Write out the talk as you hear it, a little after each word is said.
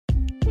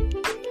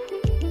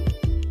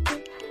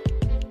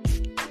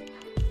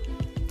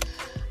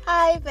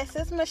Hi, this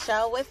is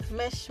Michelle with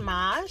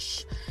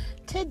Mishmash.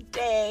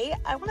 Today,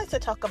 I wanted to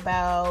talk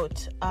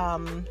about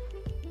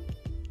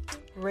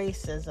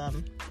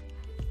racism.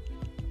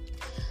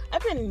 I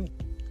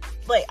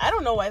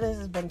don't know why this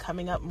has been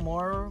coming up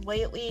more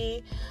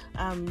lately.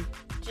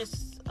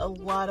 Just a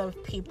lot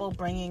of people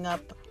bringing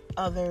up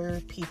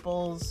other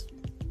people's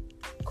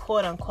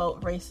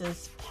quote-unquote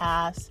racist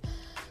past.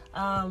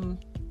 A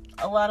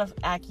lot of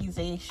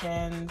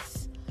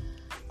accusations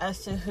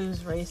as to who's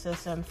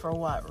racist and for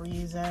what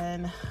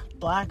reason,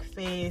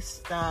 blackface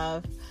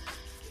stuff,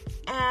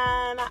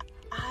 and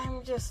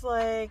I'm just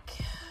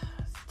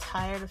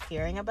tired of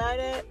hearing about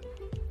it,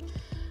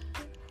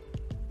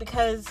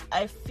 because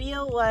I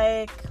feel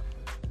like,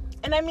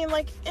 and I mean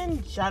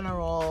in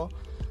general,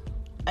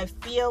 I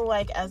feel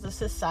like as a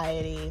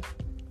society,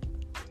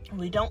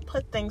 we don't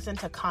put things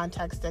into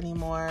context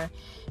anymore,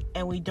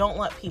 and we don't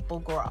let people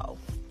grow.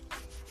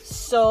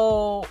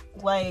 So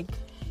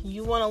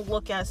you want to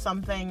look at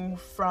something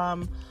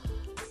from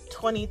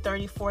 20,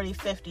 30, 40,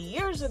 50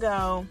 years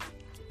ago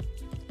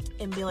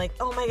and be like,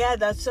 oh my God,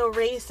 that's so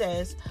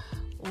racist.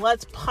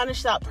 Let's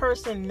punish that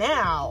person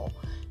now.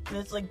 And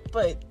it's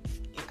but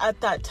at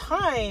that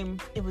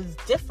time, it was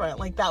different.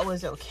 That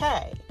was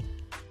okay.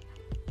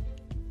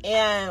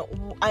 And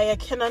I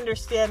can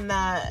understand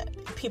that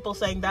people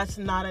saying that's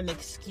not an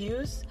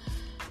excuse.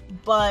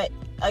 But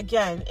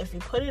again, if you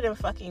put it in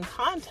fucking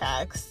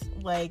context,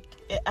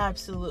 it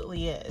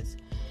absolutely is.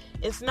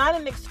 It's not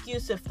an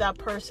excuse if that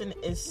person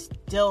is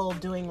still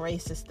doing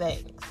racist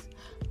things.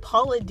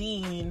 Paula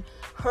Deen,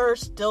 her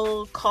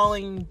still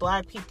calling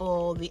black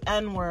people the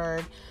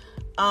N-word,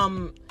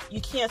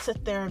 you can't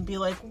sit there and be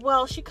like,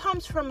 well, she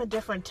comes from a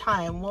different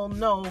time. Well,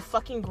 no,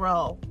 fucking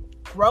grow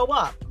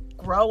up,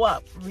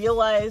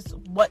 realize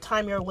what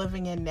time you're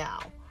living in now,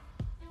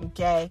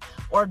 okay?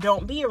 Or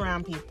don't be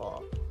around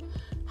people.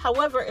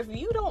 However, if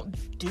you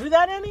don't do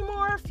that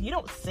anymore, if you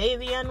don't say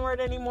the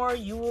N-word anymore,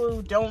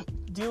 you don't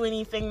do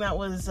anything that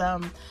was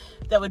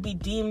that would be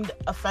deemed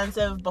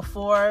offensive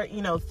before,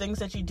 things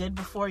that you did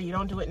before, you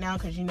don't do it now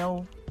because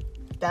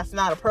that's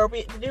not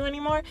appropriate to do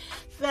anymore,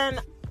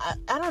 then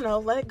I don't know,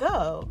 let it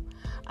go.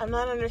 I'm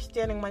not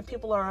understanding why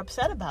people are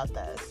upset about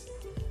this.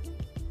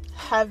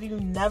 Have you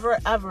never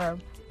ever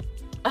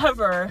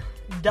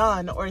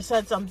done or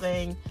said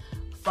something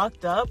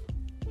fucked up?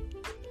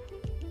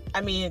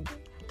 I mean,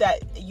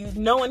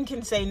 no one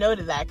can say no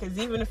to that, because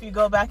even if you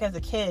go back as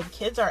a kid,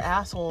 kids are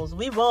assholes.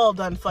 We've all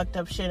done fucked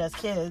up shit as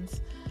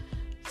kids.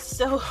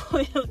 So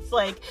it's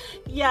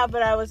yeah,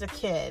 but I was a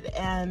kid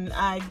and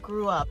I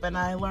grew up and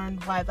I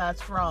learned why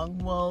that's wrong.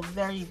 Well,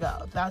 there you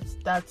go. That's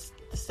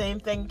the same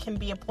thing can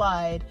be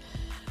applied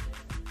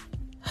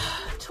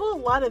to a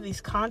lot of these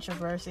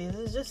controversies.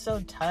 It's just so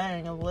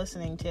tiring of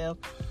listening to.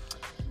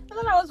 And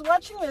then I was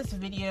watching this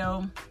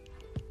video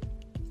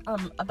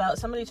about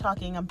somebody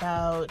talking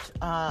about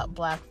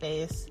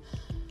blackface.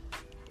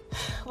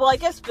 Well, I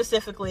guess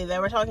specifically they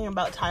were talking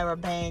about Tyra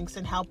Banks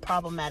and how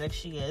problematic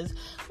she is,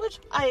 which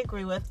I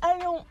agree with. I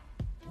don't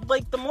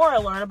the more I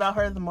learn about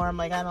her, the more I'm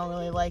I don't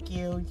really like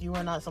you. You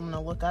are not someone to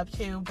look up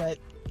to. But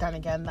then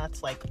again,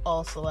 that's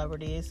all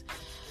celebrities.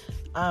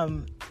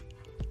 But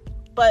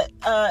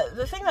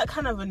the thing that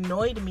kind of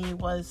annoyed me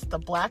was the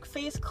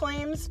blackface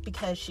claims,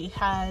 because she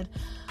had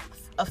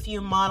a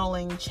few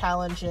modeling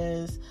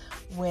challenges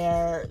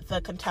where the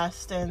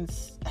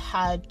contestants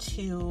had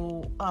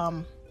to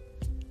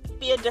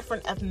be a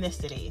different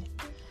ethnicity.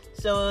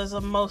 So it was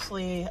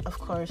mostly, of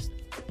course,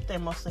 they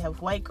mostly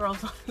have white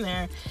girls on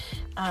there.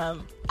 I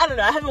don't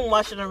know, I haven't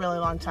watched it in a really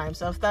long time,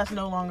 so if that's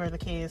no longer the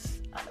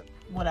case,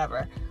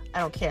 whatever, I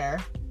don't care,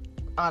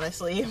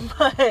 honestly.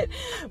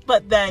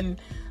 But then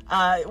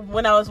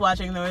when I was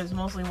watching, there was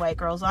mostly white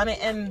girls on it,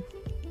 and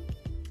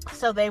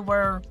so they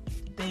were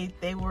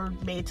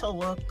made to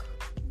look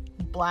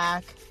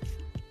black,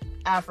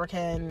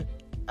 African,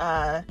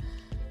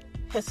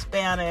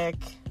 Hispanic,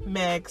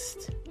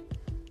 mixed,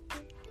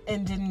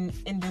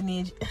 indigenous.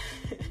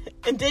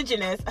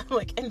 I'm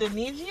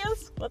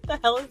Indonesia's? What the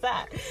hell is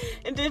that?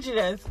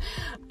 Indigenous.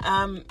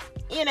 And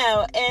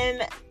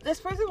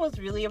this person was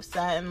really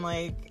upset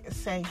and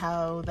saying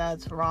how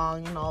that's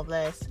wrong and all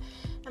this.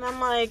 And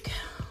I'm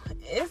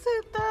is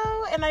it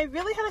though? And I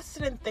really had to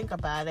sit and think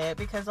about it,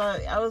 because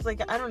I was I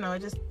don't know, it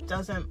just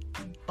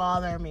doesn't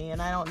bother me,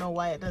 and I don't know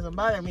why it doesn't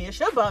bother me. It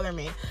should bother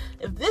me.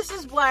 If this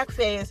is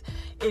blackface,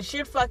 it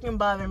should fucking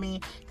bother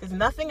me, because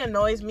nothing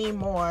annoys me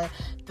more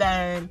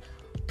than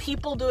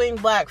people doing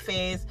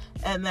blackface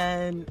and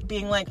then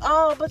being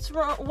oh, what's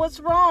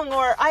wrong,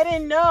 or I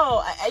didn't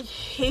know. I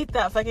hate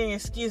that fucking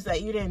excuse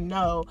that you didn't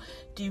know.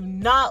 Do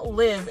not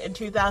live in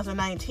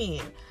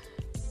 2019.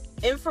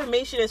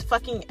 Information is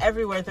fucking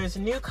everywhere. There's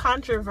new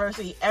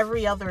controversy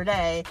every other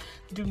day.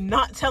 Do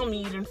not tell me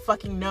you didn't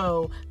fucking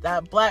know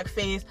that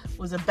blackface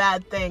was a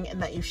bad thing and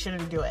that you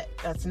shouldn't do it.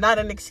 That's not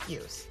an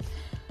excuse.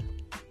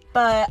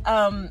 But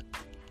I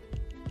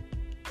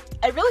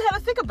really had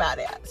to think about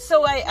it.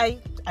 So I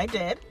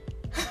did.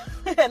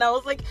 And I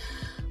was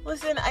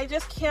listen, I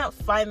just can't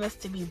find this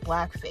to be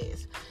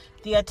blackface.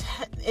 The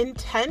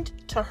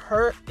intent to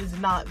hurt is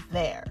not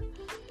there.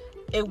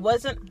 It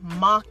wasn't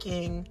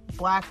mocking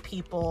Black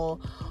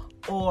people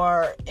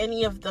or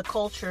any of the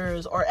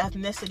cultures or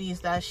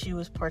ethnicities that she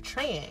was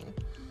portraying.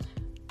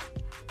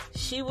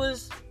 She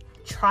was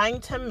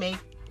trying to make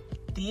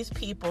these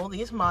people,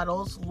 these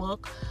models,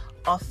 look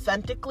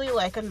authentically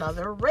like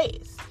another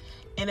race.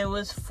 And it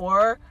was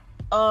for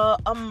a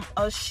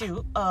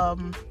shoot.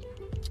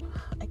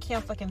 I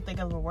can't fucking think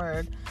of the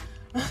word.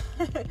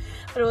 But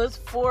it was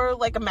for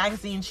like a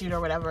magazine shoot or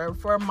whatever,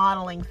 for a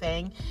modeling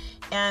thing.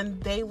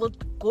 And they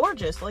looked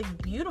gorgeous,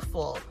 like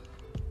beautiful.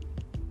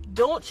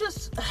 Don't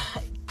just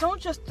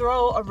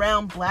throw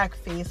around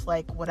blackface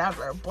like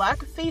whatever.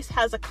 Blackface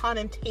has a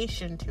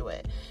connotation to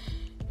it.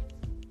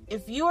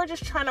 If you are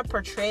just trying to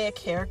portray a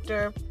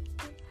character,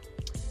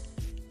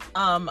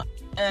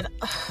 and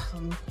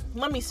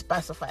let me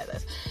specify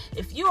this.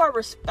 If you are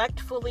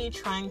respectfully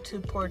trying to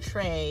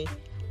portray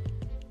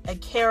a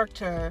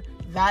character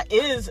that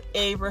is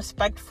a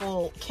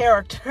respectful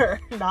character,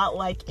 not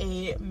like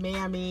a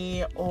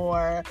mammy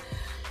or,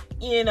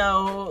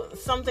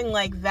 something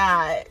like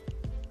that,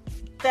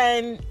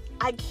 then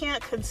I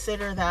can't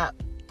consider that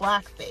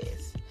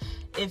blackface.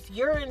 If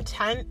your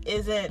intent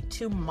isn't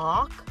to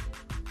mock,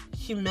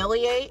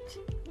 humiliate,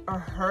 or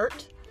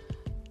hurt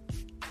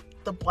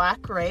the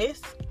Black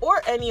race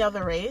or any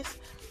other race,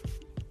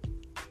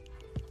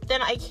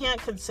 then I can't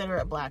consider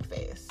it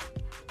blackface.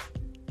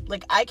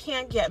 Like, I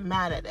can't get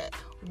mad at it.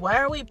 Why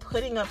are we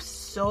putting up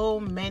so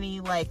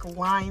many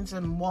lines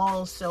and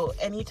walls so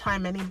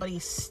anytime anybody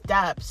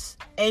steps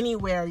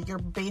anywhere, you're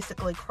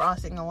basically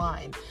crossing a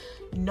line?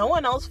 No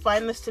one else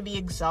find this to be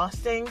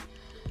exhausting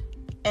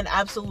and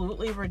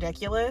absolutely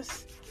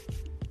ridiculous?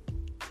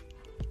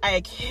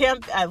 I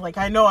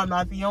know I'm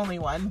not the only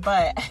one,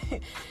 but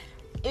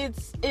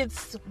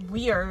it's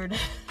weird.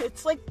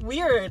 It's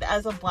weird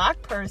as a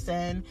Black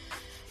person,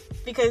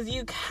 because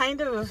you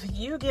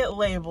get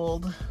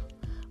labeled.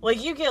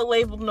 You get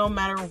labeled no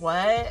matter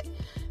what,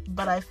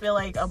 but I feel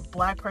like a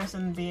Black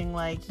person being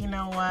like, you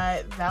know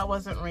what, that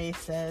wasn't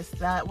racist,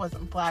 that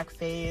wasn't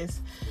blackface,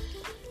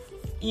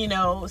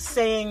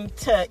 saying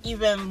to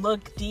even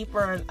look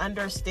deeper and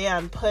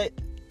understand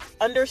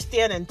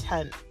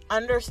intent,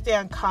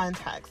 understand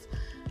context.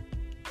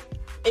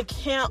 It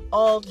can't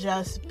all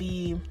just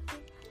be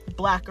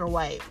black or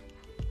white.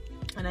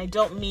 And I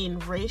don't mean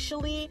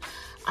racially,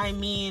 I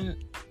mean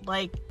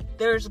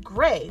there's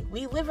gray.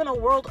 We live in a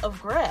world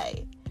of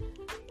gray.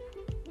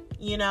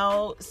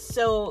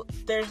 So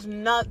there's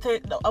not,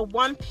 a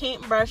one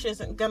paintbrush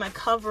isn't gonna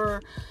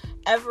cover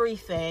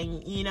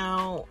everything,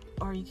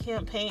 or you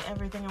can't paint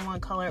everything in one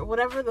color,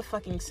 whatever the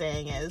fucking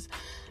saying is.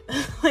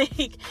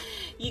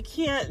 You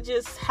can't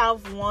just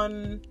have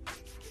one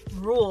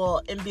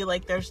rule and be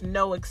like, there's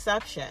no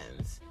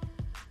exceptions.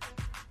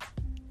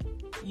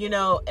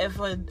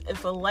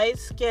 If a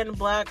light-skinned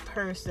Black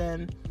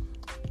person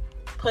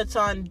puts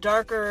on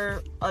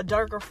a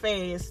darker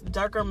face,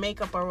 darker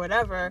makeup or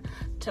whatever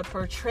to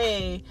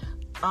portray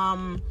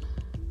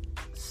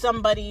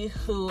somebody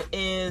who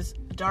is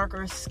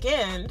darker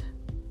skinned,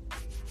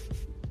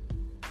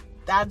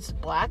 that's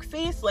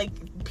blackface.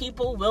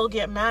 People will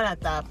get mad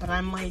at that, but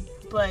I'm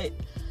but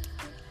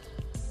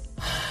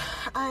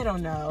I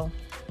don't know.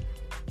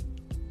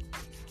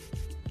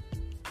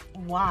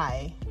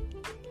 Why?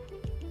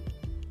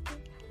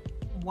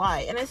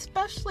 And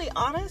especially,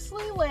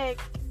 honestly,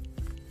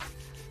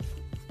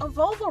 of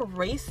all the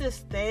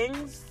racist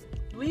things,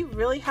 we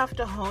really have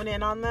to hone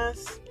in on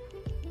this.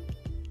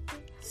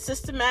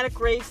 Systematic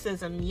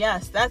racism,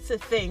 yes, that's a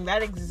thing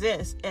that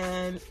exists,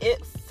 and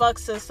it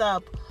fucks us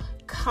up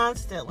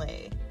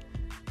constantly,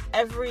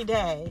 every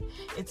day.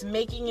 It's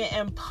making it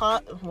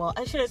well,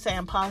 I shouldn't say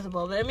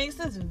impossible, but it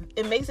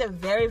makes it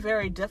very,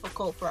 very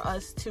difficult for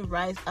us to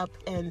rise up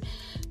and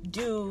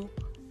do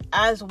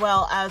as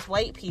well as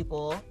white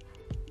people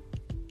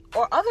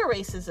or other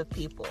races of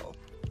people.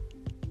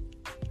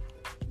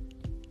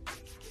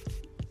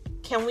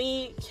 Can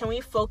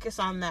we focus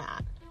on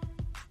that?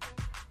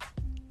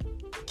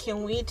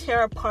 Can we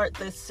tear apart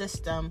this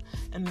system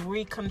and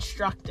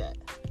reconstruct it?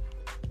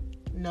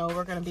 No,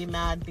 we're going to be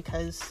mad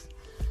because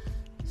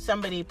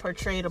somebody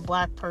portrayed a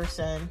Black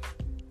person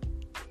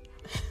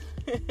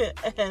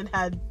and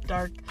had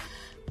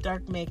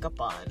dark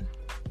makeup on.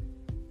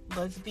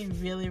 Let's be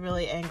really,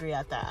 really angry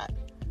at that.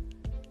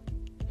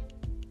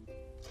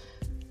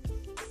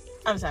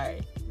 I'm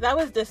sorry. That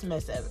was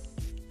dismissive.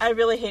 I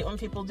really hate when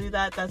people do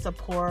that. That's a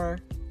poor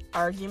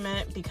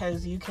argument,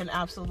 because you can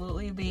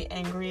absolutely be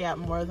angry at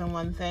more than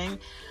one thing.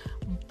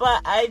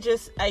 But I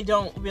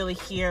don't really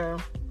hear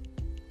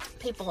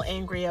people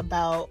angry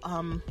about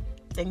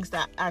things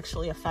that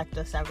actually affect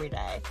us every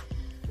day.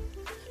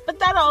 But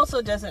that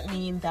also doesn't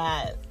mean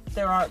that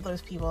there aren't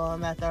those people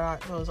and that there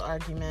aren't those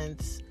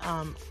arguments.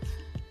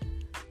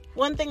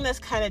 One thing that's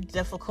kind of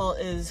difficult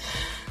is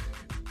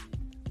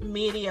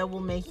media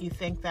will make you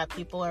think that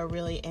people are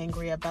really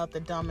angry about the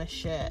dumbest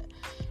shit,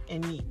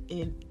 and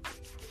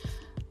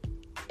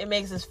it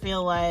makes us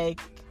feel like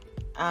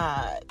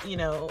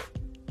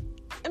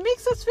it it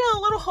makes us feel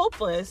a little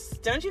hopeless.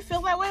 Don't you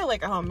feel that way?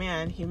 Like, oh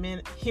man,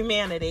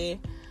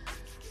 humanity,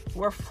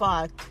 we're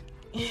fucked,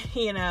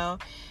 you know?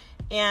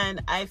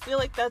 And I feel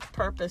like that's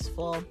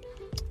purposeful.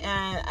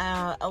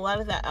 And a lot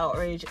of that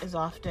outrage is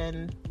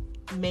often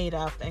made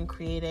up and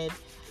created.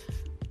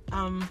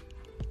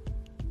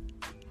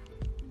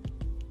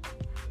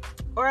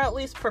 Or at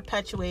least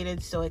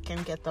perpetuated so it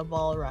can get the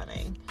ball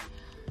running.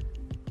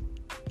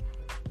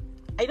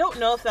 I don't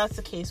know if that's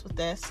the case with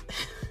this.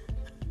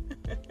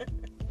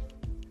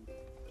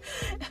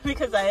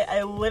 Because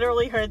I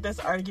literally heard this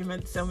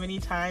argument so many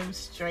times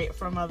straight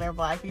from other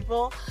Black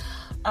people.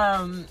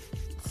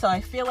 So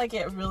I feel like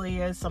it really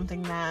is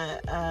something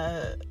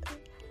that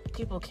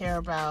people care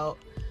about,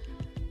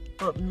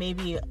 but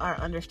maybe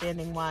aren't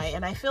understanding why.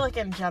 And I feel like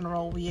in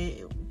general,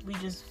 we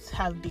just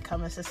have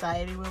become a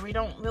society where we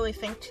don't really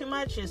think too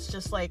much. It's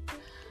just like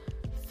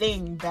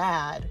thing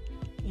bad,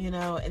 you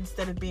know,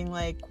 instead of being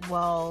like,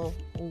 well,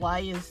 why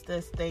is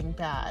this thing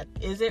bad?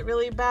 Is it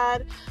really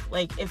bad?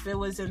 Like, if it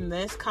was in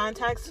this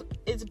context,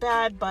 it's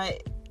bad,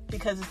 but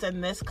because it's in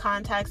this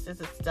context,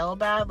 is it still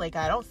bad? Like,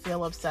 I don't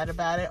feel upset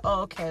about it.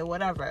 Oh, okay,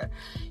 whatever.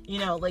 You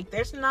know, like,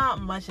 there's not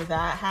much of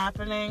that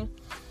happening.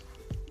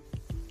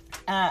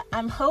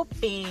 I'm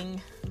hoping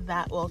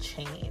that will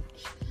change.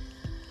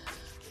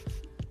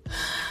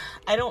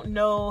 I don't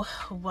know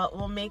what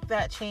will make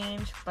that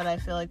change, but I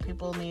feel like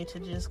people need to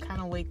just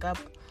kind of wake up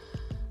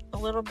a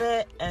little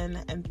bit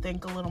and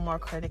think a little more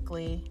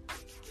critically.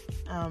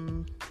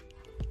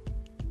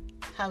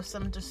 Have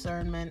some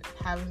discernment,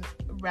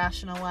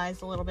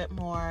 rationalize a little bit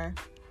more,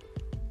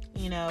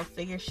 you know,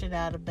 figure shit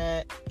out a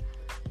bit.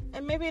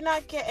 And maybe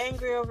not get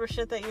angry over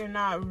shit that you're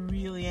not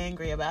really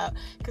angry about.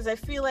 Because I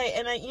feel like,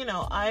 and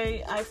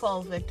I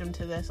fall victim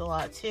to this a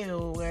lot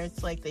too, where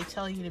it's like they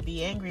tell you to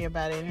be angry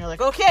about it, and you're like,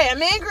 okay, I'm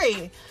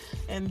angry.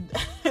 And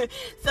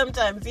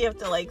sometimes you have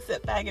to like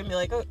sit back and be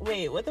like, oh,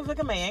 wait, what the fuck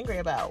am I angry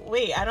about?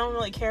 Wait, I don't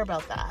really care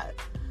about that.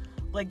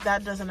 Like,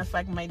 that doesn't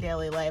affect my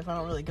daily life. I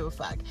don't really give a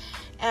fuck.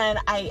 And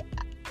I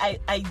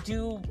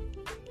do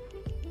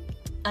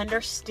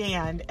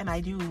understand, and I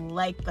do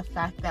like the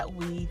fact that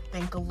we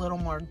think a little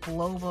more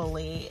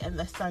globally, in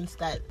the sense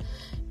that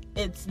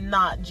it's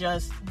not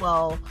just,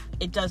 well,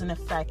 it doesn't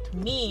affect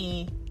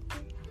me,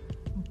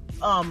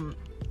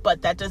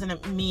 but that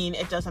doesn't mean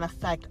it doesn't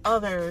affect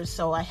others,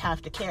 so I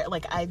have to care.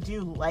 Like, I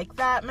do like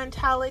that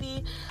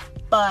mentality,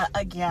 but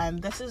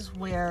again, this is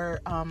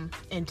where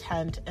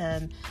intent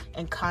and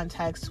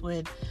context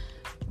would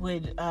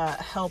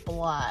help a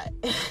lot.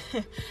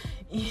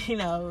 You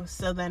know,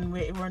 so then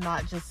we're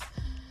not just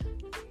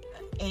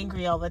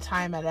angry all the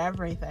time at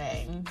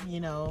everything,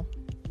 you know.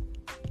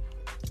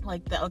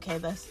 Like, they're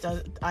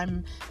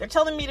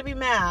telling me to be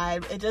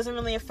mad, it doesn't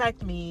really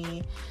affect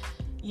me.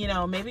 You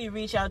know, maybe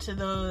reach out to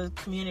those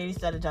communities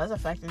that it does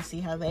affect and see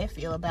how they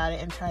feel about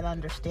it and try to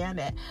understand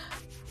it.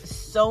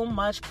 So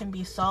much can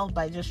be solved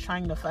by just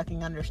trying to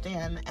fucking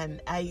understand, and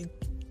I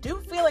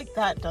do feel like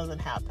that doesn't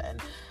happen.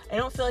 I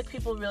don't feel like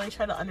people really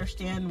try to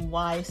understand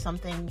why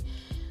something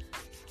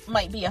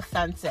might be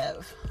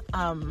offensive.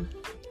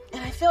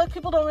 And I feel like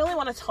people don't really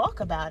want to talk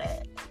about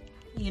it,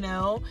 you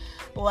know?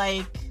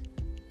 Like,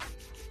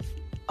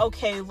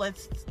 okay,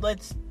 let's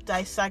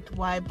dissect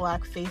why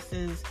blackface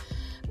is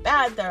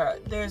bad.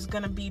 There's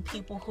gonna be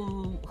people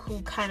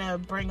who kind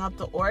of bring up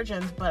the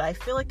origins, but I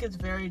feel like it's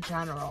very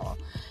general.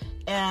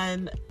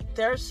 And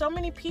there are so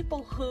many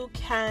people who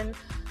can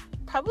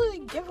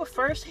probably give a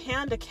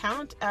first-hand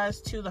account as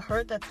to the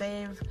hurt that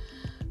they've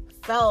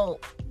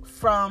felt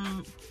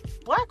from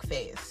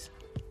blackface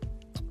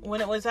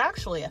when it was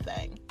actually a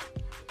thing.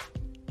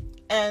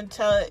 And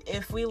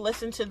if we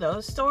listen to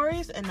those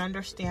stories and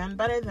understand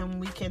better, then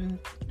we can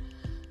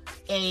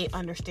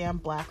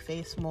understand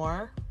blackface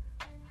more,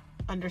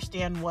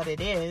 understand what it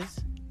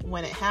is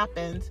when it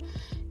happens,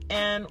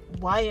 and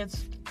why it's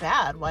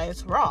bad, why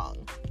it's wrong.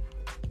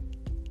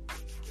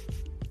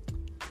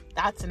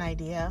 That's an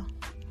idea.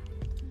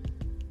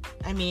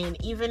 I mean,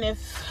 even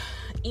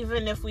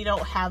if we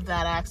don't have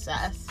that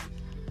access,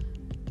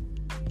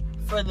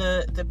 for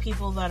the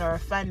people that are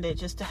offended,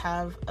 just to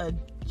have a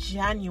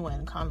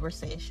genuine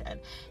conversation.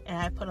 And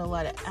I put a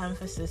lot of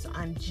emphasis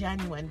on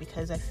genuine,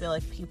 because I feel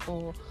like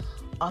people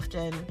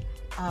often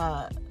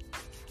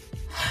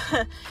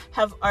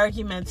have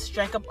arguments,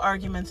 strike up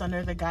arguments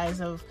under the guise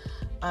of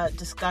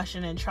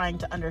discussion and trying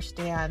to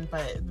understand,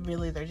 but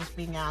really they're just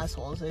being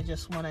assholes. They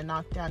just want to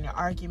knock down your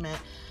argument.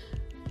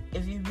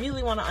 If you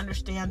really want to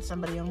understand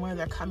somebody and where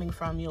they're coming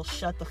from, you'll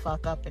shut the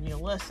fuck up and you'll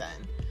listen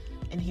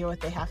and hear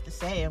what they have to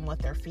say and what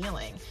they're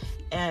feeling.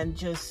 And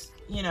just,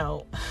 you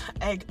know,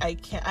 I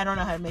don't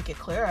know how to make it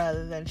clearer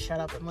other than shut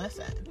up and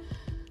listen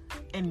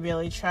and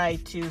really try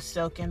to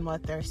soak in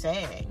what they're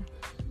saying.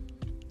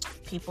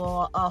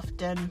 People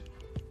often,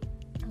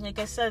 like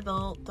I said,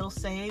 they'll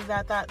say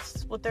that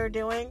that's what they're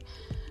doing,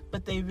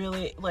 but they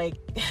really, like,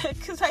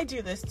 because I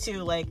do this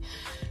too, like,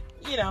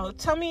 you know,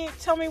 tell me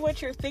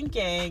what you're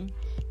thinking.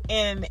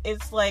 And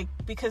it's like,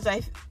 because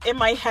in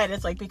my head,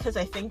 it's like, because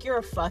I think you're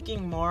a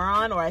fucking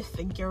moron, or I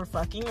think you're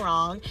fucking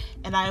wrong,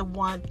 and I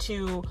want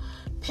to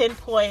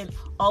pinpoint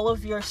all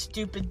of your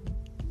stupid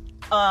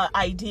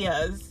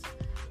ideas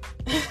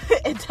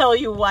and tell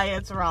you why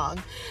it's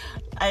wrong.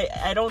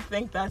 I don't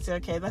think that's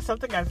okay. That's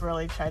something I've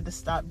really tried to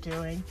stop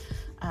doing.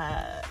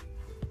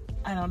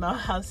 I don't know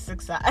how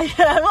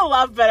I'm a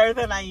lot better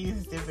than I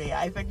used to be.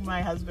 I think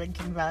my husband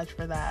can vouch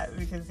for that,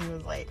 because he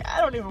was like, I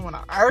don't even want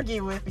to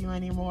argue with you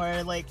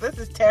anymore. Like, this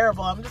is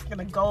terrible. I'm just going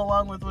to go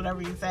along with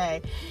whatever you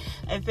say.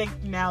 I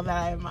think now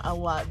that I'm a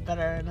lot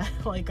better, and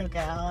I'm like, okay,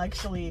 I'll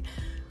actually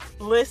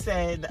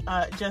listen,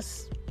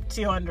 just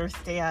to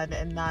understand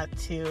and not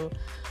to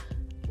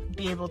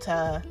be able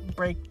to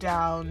break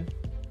down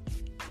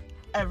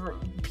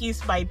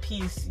piece by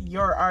piece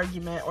your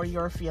argument or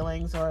your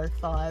feelings or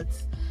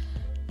thoughts.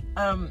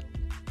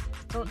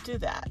 Don't do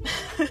that.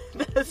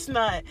 That's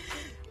not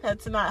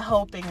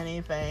helping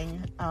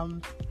anything.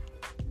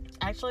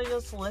 Actually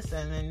just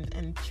listen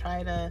and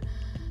try to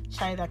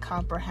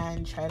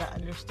comprehend, try to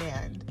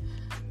understand.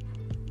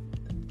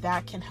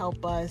 That can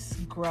help us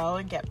grow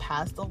and get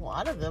past a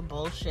lot of the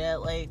bullshit.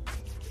 Like,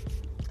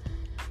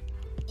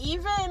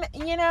 even,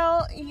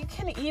 you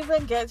can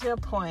even get to a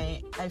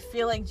point, I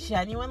feel like,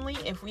 genuinely,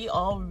 if we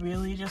all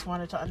really just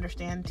wanted to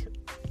understand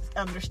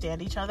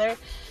each other,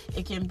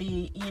 it can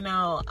be,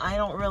 I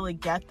don't really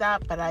get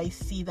that, but I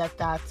see that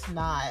that's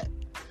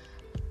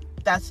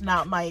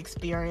not my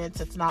experience.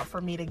 It's not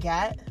for me to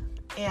get,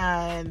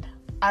 and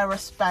I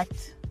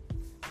respect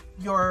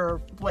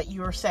what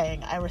you're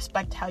saying. I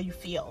respect how you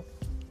feel,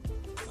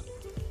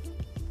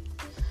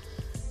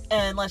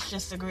 and let's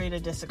just agree to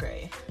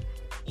disagree.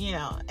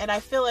 And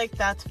I feel like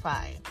that's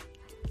fine.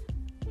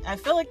 I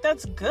feel like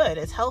that's good.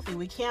 It's healthy.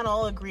 We can't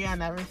all agree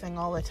on everything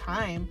all the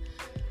time.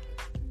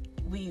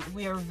 We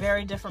are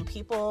very different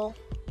people,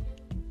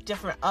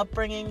 different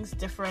upbringings,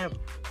 different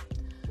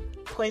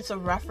points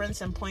of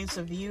reference and points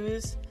of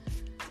views,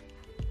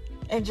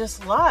 and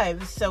just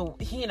lives. So,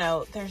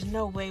 there's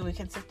no way we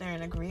can sit there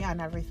and agree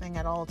on everything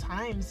at all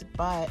times,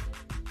 but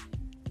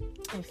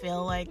I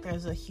feel like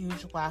there's a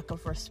huge lack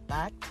of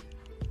respect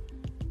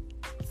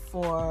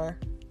for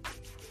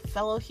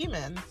fellow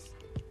humans,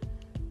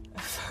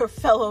 for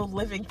fellow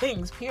living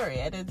things,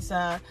 period.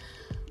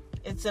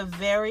 It's a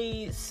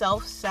very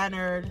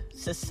self-centered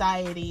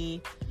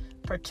society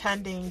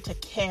pretending to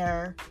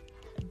care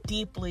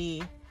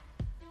deeply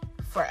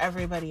for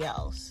everybody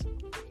else.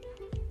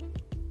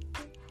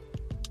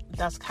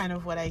 That's kind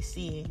of what I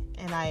see,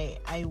 and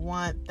I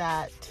want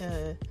that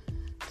to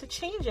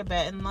change a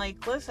bit, and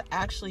let's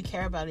actually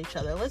care about each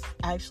other. Let's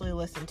actually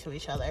listen to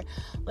each other.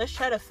 Let's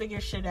try to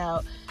figure shit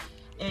out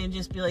and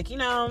just be like,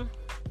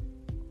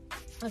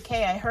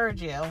 okay, I heard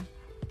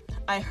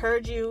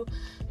you,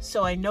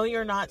 so I know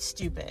you're not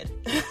stupid.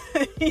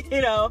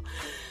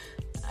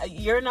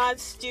 You're not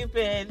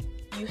stupid.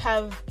 You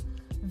have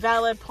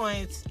valid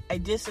points. I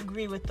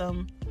disagree with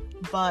them,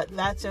 but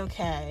that's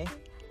okay.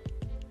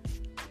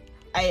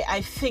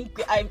 I think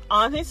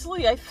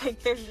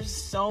there's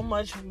just so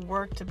much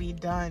work to be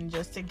done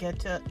just to get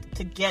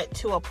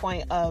to a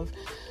point of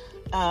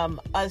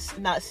us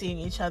not seeing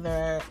each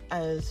other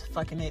as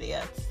fucking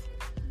idiots.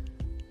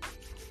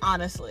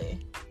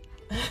 Honestly.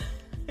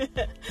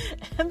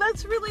 And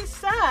that's really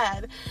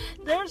sad.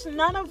 There's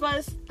none of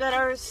us that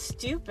are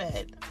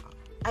stupid.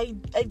 I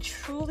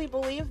truly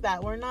believe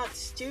that. We're not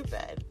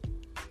stupid.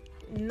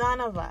 None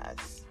of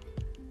us.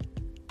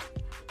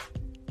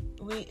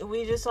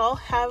 We just all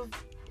have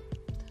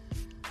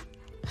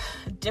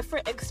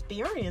different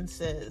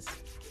experiences.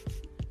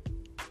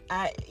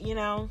 I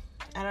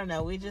don't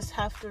know. We just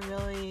have to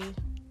really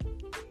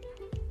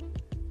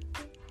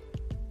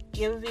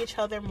give each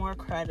other more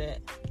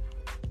credit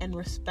and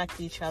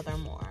respect each other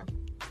more.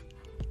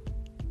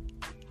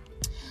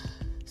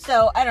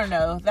 So, I don't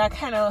know. That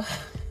kind of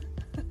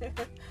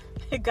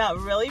it got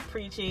really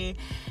preachy,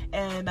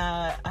 and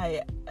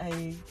I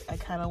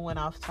kind of went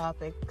off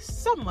topic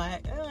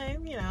somewhat.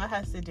 It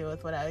has to do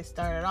with what I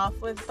started off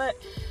with, but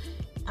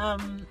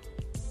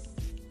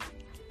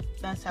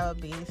that's how it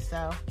be.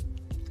 So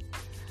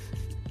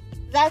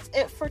that's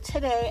it for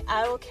today.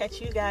 I will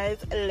catch you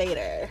guys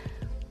later.